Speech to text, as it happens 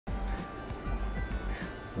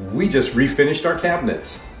We just refinished our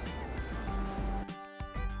cabinets.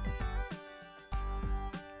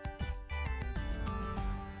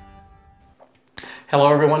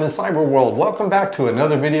 Hello everyone in cyber world. Welcome back to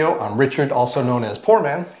another video. I'm Richard, also known as Poor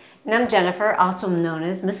Man. And I'm Jennifer, also known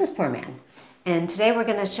as Mrs. Poor Man. And today we're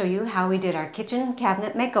going to show you how we did our kitchen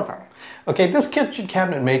cabinet makeover. Okay, this kitchen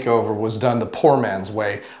cabinet makeover was done the poor man's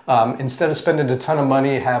way. Instead of spending a ton of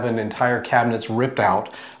money having entire cabinets ripped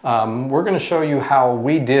out, we're going to show you how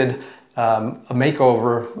we did a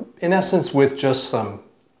makeover, in essence, with just some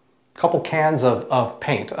couple cans of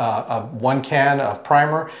paint, one can of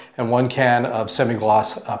primer and one can of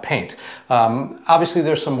semi-gloss paint. Obviously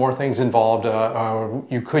there's some more things involved.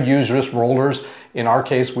 You could use just rollers. In our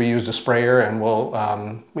case we used a sprayer, and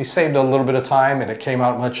we saved a little bit of time, and it came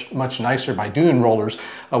out much nicer by doing rollers.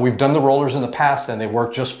 We've done the rollers in the past and they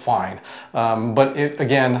work just fine. But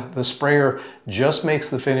again, the sprayer just makes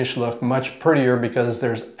the finish look much prettier because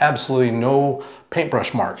there's absolutely no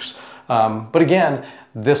paintbrush marks. But again,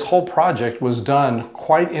 this whole project was done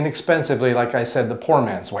quite inexpensively, like I said, the poor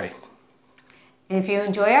man's way. And if you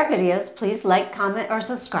enjoy our videos, please like, comment, or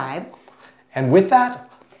subscribe. And with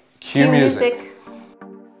that, cue music.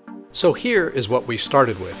 So here is what we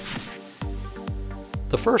started with.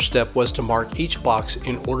 The first step was to mark each box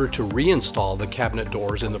in order to reinstall the cabinet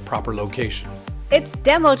doors in the proper location. It's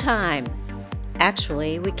demo time!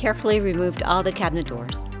 Actually, we carefully removed all the cabinet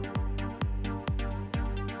doors.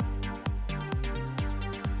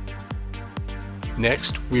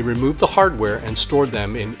 Next, we removed the hardware and stored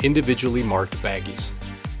them in individually marked baggies.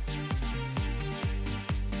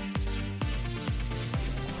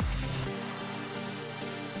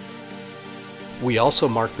 We also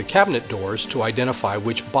marked the cabinet doors to identify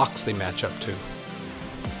which box they match up to.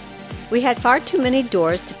 We had far too many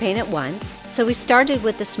doors to paint at once, so we started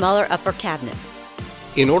with the smaller upper cabinet.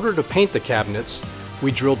 In order to paint the cabinets,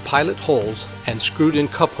 we drilled pilot holes and screwed in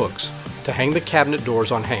cup hooks to hang the cabinet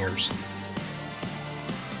doors on hangers.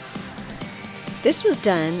 This was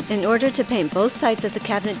done in order to paint both sides of the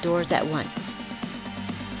cabinet doors at once.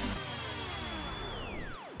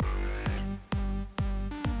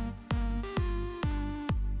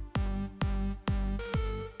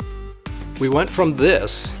 We went from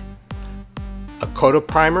this, a coat of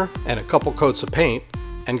primer and a couple coats of paint,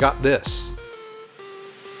 and got this.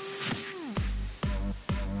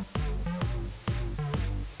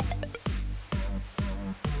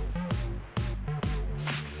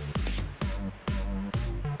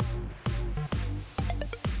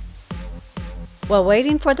 While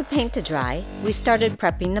waiting for the paint to dry, we started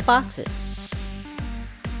prepping the boxes.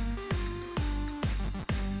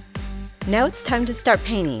 Now it's time to start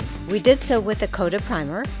painting. We did so with a coat of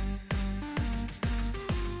primer,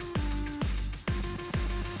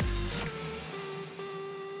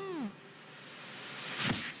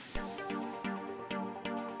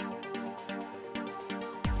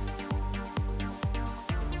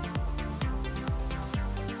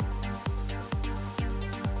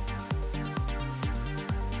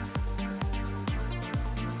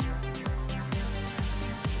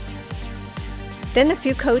 then a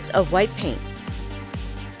few coats of white paint.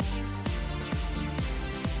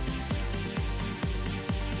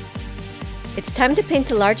 It's time to paint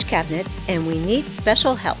the large cabinets, and we need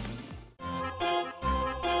special help.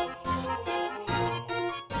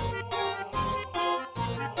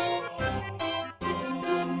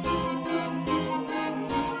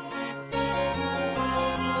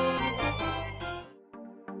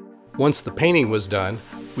 Once the painting was done,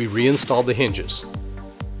 we reinstalled the hinges.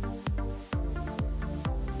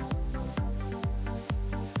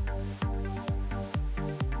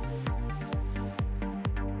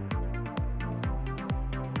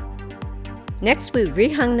 Next, we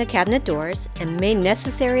rehung the cabinet doors and made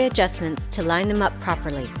necessary adjustments to line them up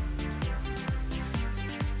properly.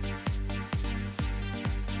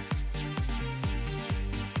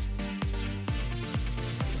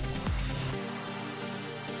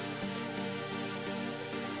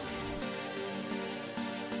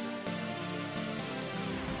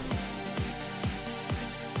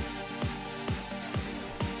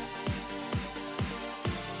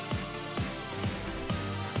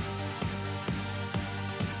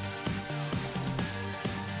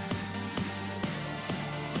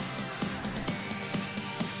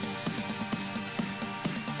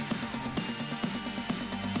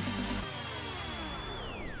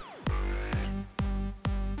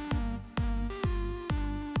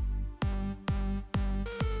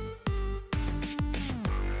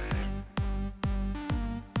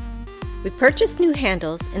 We purchased new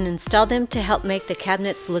handles and installed them to help make the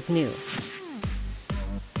cabinets look new.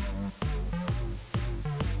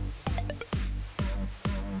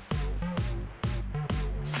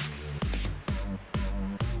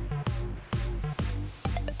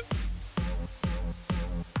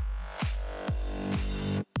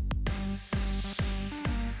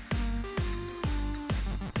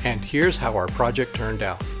 And here's how our project turned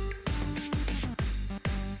out.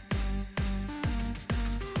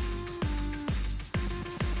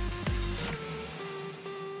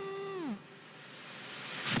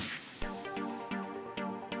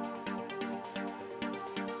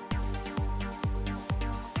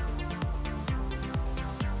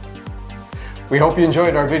 We hope you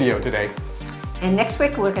enjoyed our video today. And next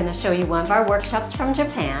week we're going to show you one of our workshops from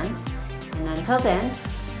Japan. And until then,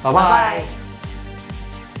 Bye-bye.